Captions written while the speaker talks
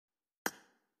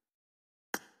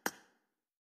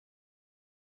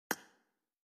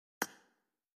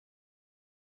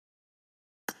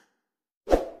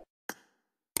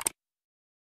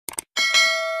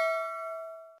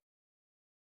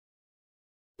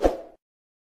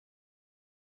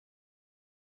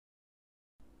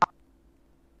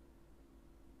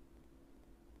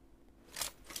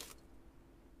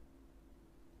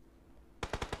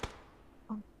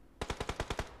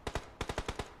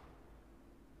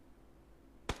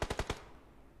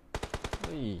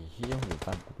ฮ้ยเฮียหู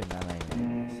ฟังกูเป็นอะไร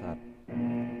สัตว์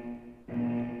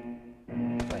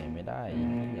ใส่ไม่ได้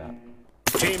เฮีย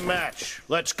Team match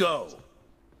let's go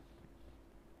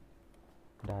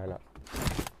ได้ละ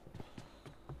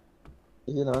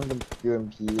ที่น้องเป็น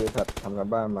UMP ถัดทำกัน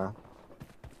บ้านมา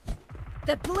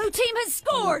The blue team has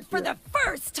scored for the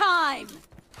first time.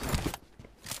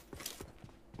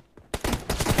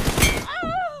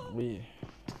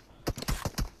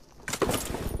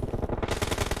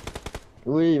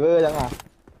 อุ้ยเวอร์จังอ่ะ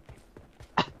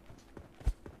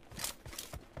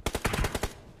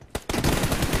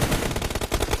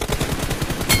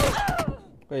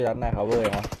ก็ยัดหน้าเขาเวอร์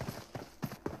มั้ง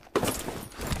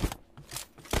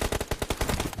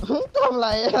ทำไร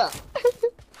อ่ะ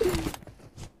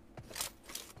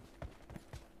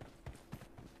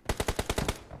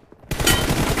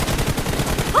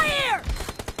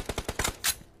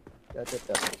เจ็บ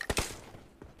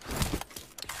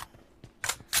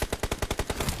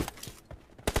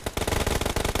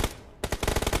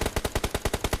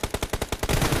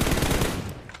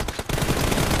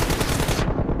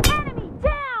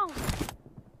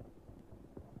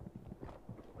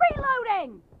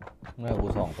เมื่อกู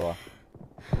2 ตัว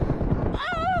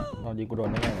เอาดีกูโดน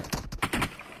ได้ไงเนี่ย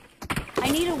I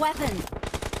need a weapon.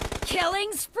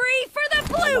 Killing spree for the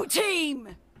blue team.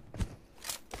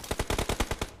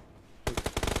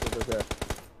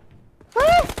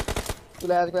 กู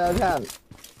แลนท่าน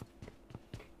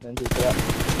เดินทีเดียว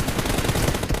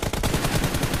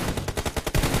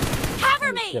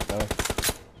Cover me. เจ็บเลย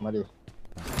มาดิ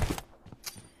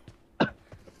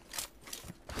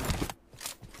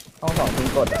ห้อง2เพิ่ง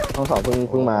กดห้อง2เ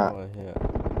พิ่งมา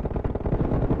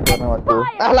โดนมาดู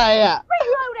อะไรอ่ะ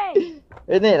เ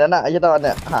อ้ยเน็ตนั่นน่ะไอ้ตอนเ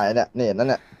นี่ยหายเนี่ยเน็ตนั่น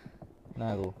เนี่ยหน้า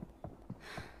กู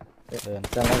เดิน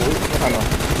จังเลยไม่ทันหรอ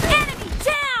Enemy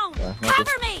down.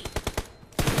 Cover me.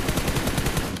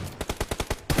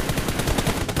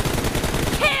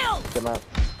 Kill. เจ็บมาก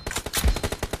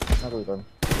น่าดูก่อน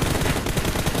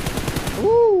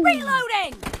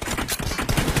Reloading.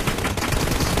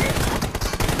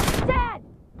 Dead.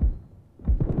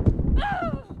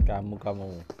 กามูกามู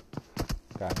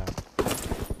กาครับ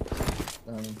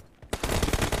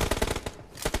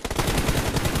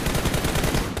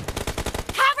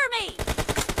Cover me.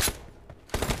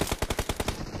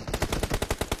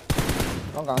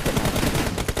 ต้องกลางเสร็จแล้ว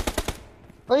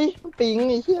เฮ้ยปิง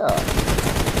ไอ้เหี้ย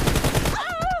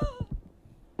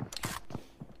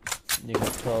ยิงครั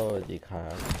บโทษดีครั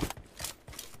บ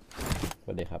ส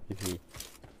วัสดีครับพี่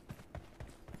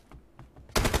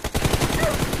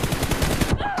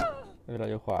เรา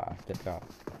จะขวา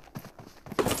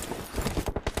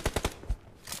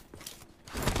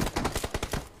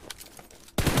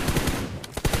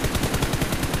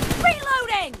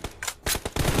79Reloading.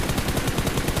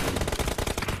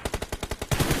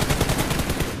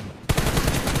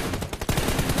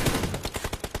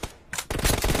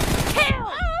 Kill.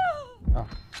 อ้าว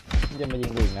จะมายิง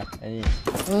กูอีกนะไอ้นี่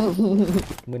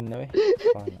มึนนะเว้ย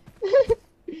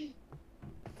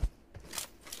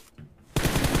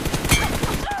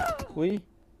อุ้ย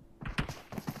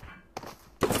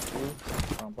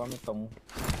ฝั่งป้อมไม่ตรง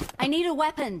I need a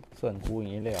weapon. ส่วนกูอย่า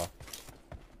งนี้เลยเหรอ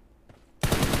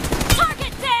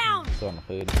Target down. ส่วน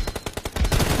คืน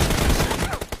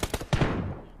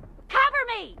Cover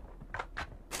me.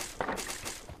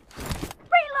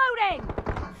 Reloading.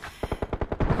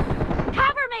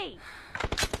 Cover me.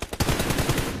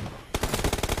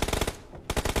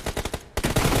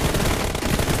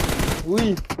 อุ้ย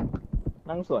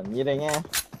นั่งสวนยี่ได้ไง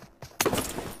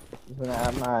คุณอา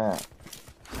ร์มาอ่ะ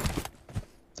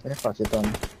ไอ้ขอชิดตน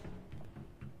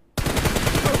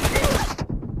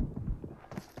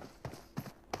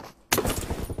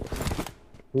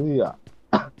เฮ้ยอ่ะ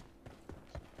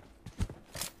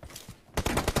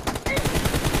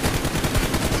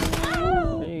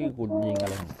เฮ้ยกูยิงอะ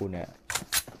ไรของกูเนี่ย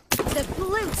The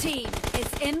blue team is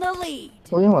in the lead.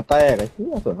 โอ้ยหัวแตกไอ้เหี้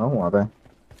ยสวนเข้าหัวไป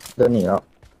เดินหนีแล้ว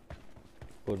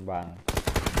ปูนบาง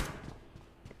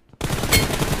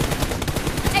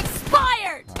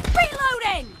Expired.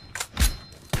 Reloading.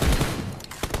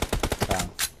 กลาง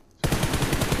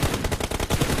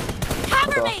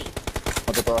Cover me. เอ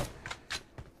าตัว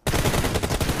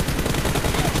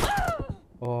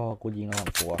โอ้กูยิงแล้ว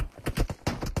2 ตัว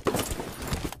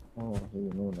โอ้ยอ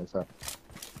ยู่นู่นเลยสัส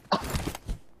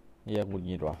เฮียกู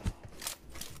ยิงว่ะ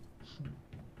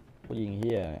กูยิงเฮี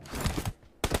ยเนี่ย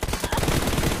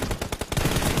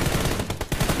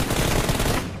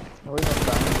โอ้ยตรงก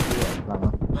ลางหลังอ่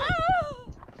ะ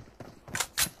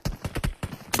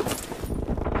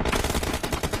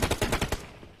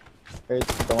เฮ้ย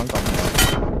ตรงนั้นสองหัว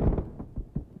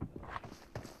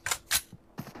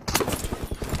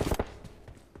เ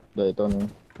เลยตัวนึง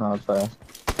นอนไป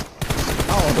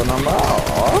ตัวน้ำบ้า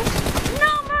อ๋อ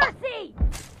No mercy!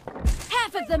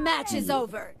 Half of the match is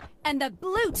over, and the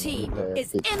blue team is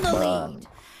in the lead.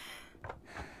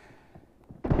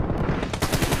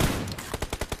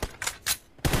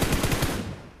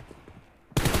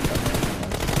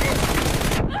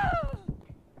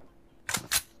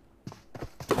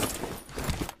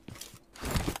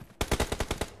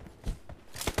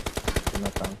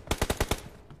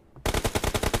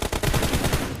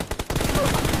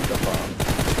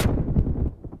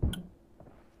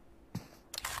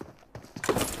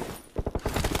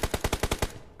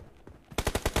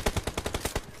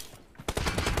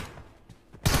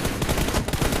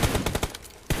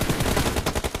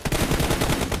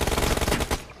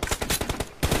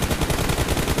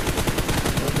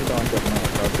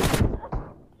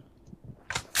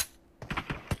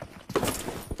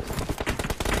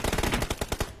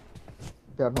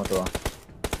เพื่อนหัวตัว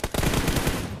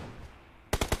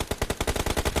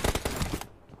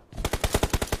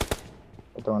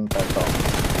ตัวมัน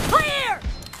8-2 Clear!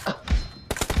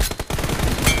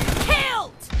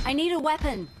 Killed! I need a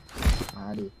weapon. มา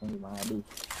ดิมาดิ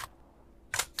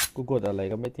กูกดอะไร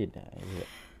ก็ไม่ติดอ่ะไอ้เหี้ย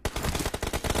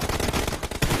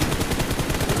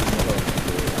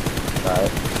ตาย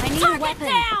I need a weapon.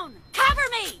 Down! Cover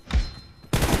me!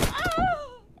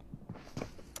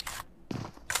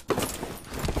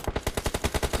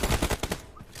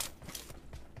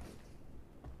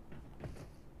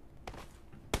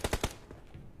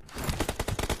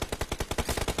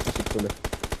 10ตัวเลย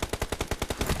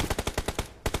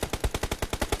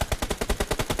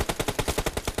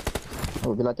โอ้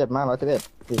เวลาเจ็บมาก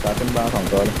111ตีตาขึ้นบ้า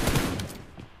2ตัวเลย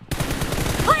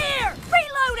Clear!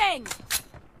 Reloading!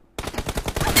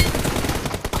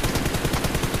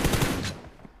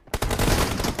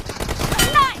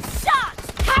 Nice shot!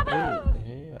 เฮ้ Cover! ยเ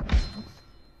ฮ้ย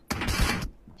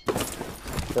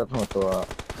เจ็บหัวตัว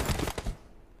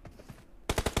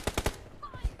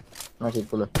น่าชิด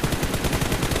กูเลย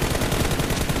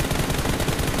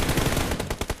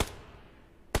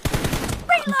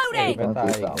Reloading! ไม่ตา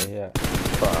ยอีกไอ้เหี้ย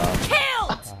ขวา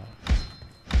Killed!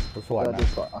 กูสวน แล้ว นะ ดู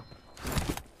ขวา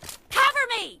Cover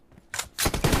me!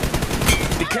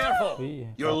 Be careful. Ui,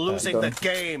 You're okay. losing the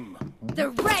game. The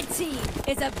red team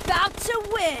is about to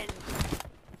win!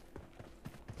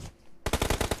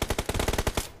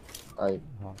 ไอ้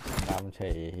น้ำเฉ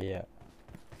ยเฮีย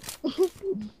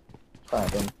ฝ่าย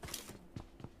เป็น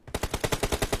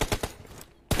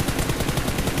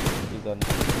อีกตัว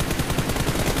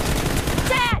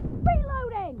Dead!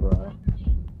 Reloading! ตัว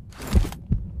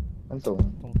มันสูง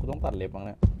กูต้องตัดเล็บมั้งเ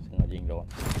นี่ยถึงจะยิงโดน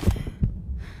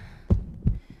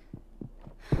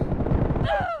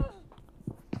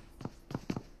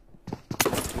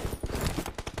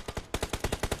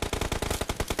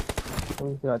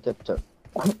ที่เราเจ็บอ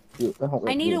ยู่ได้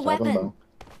6 I need a weapon.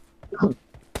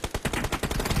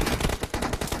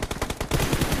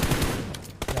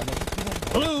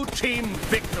 Blue team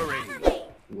victory.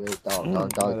 เว้ยจอด เฮี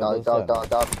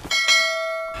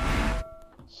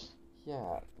ย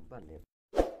ตัดเล็บ